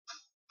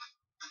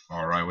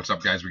All right, what's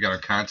up, guys? We got our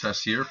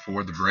contest here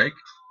for the break,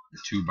 the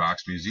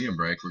 2-box museum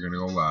break. We're going to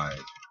go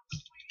live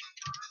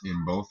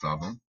in both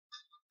of them.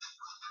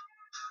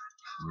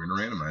 We're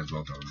going to randomize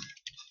both of them.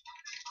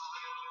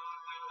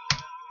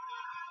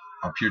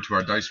 Up here to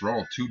our dice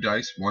roll, 2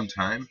 dice, 1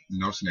 time,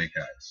 no snake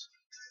eyes.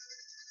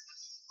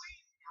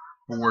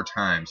 4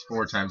 times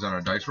on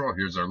our dice roll.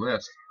 Here's our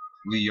list.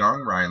 Lee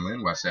Young, Ryan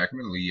Lynn, Wes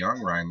Ackerman, Lee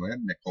Young, Ryan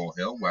Lynn, Nicole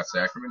Hill, Wes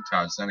Ackerman,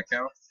 Todd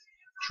Senecal,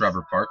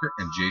 Trevor Parker,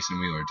 and Jason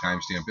Wheeler.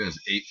 Timestamp is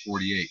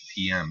 8:48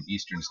 p.m.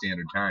 Eastern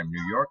Standard Time,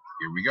 New York.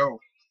 Here we go.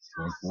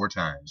 Going 4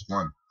 times.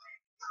 1.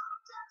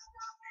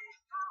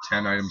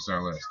 10 items on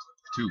our list.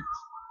 2.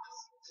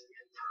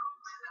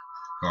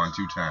 Gone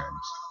 2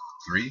 times.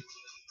 3.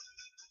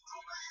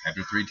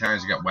 After 3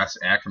 times, we got Wes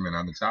Ackerman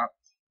on the top,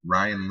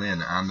 Ryan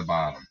Lynn on the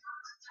bottom.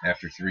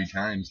 After 3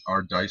 times,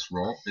 our dice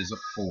roll is a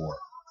 4.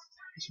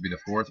 This will be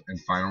the 4th and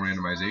final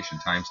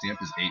randomization.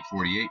 Timestamp is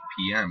 8:48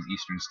 p.m.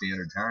 Eastern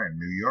Standard Time,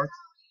 New York.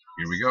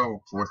 Here we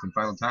go. 4th and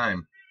final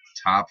time.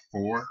 Top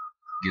 4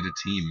 get a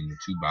team in the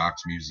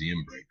 2-box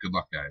museum break. Good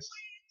luck, guys.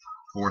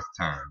 4th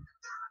time.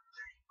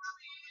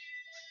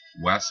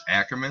 Wes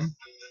Ackerman,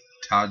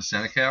 Todd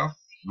Senecal,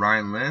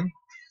 Ryan Lynn,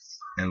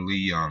 and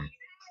Lee Young.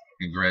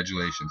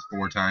 Congratulations.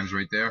 4 times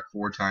right there.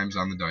 4 times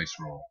on the dice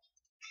roll.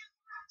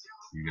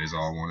 You guys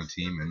all won a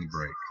team in the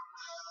break.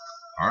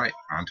 Alright,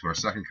 on to our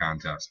second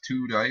contest.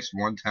 2 dice,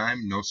 1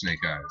 time, no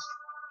snake eyes.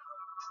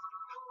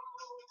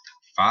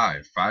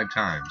 5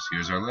 times.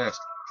 Here's our list.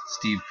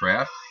 Steve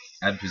Kraft,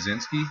 Ed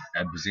Pazinski,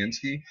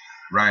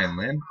 Ryan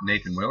Lynn,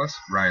 Nathan Willis,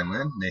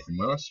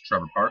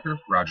 Trevor Parker,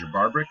 Roger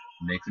Barbrick,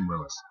 Nathan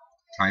Willis.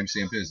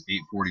 Timestamp is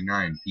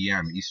 8:49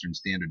 p.m. Eastern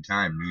Standard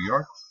Time, New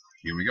York.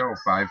 Here we go.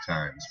 5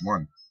 times.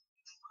 1.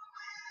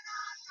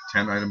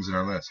 10 items in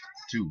our list.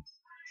 2.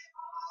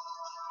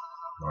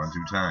 Gone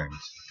 2 times.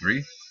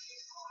 3.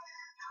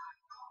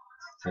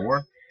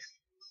 4.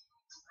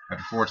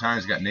 After 4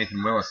 times, we got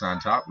Nathan Willis on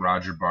top,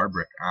 Roger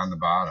Barbrick on the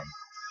bottom.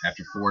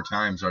 After 4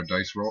 times, our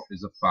dice roll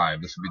is a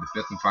 5. This will be the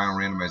 5th and final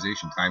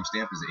randomization.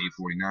 Timestamp is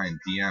 8:49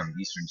 p.m.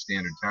 Eastern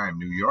Standard Time,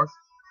 New York.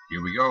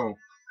 Here we go.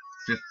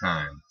 5th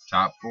time.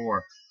 Top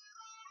 4.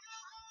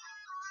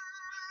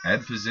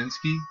 Ed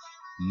Pazinski,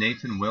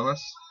 Nathan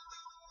Willis,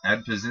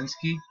 Ed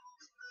Pazinski,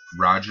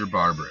 Roger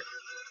Barbrick.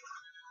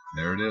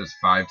 There it is.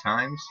 5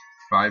 times.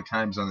 5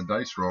 times on the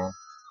dice roll.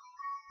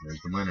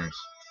 There's the winners.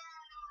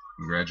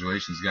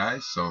 Congratulations,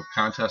 guys. So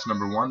contest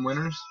number 1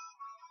 winners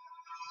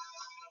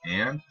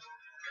and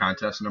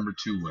contest number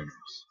 2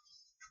 winners.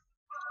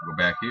 Go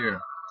back here.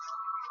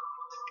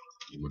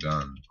 We're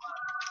done.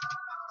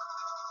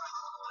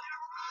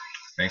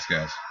 Thanks,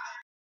 guys.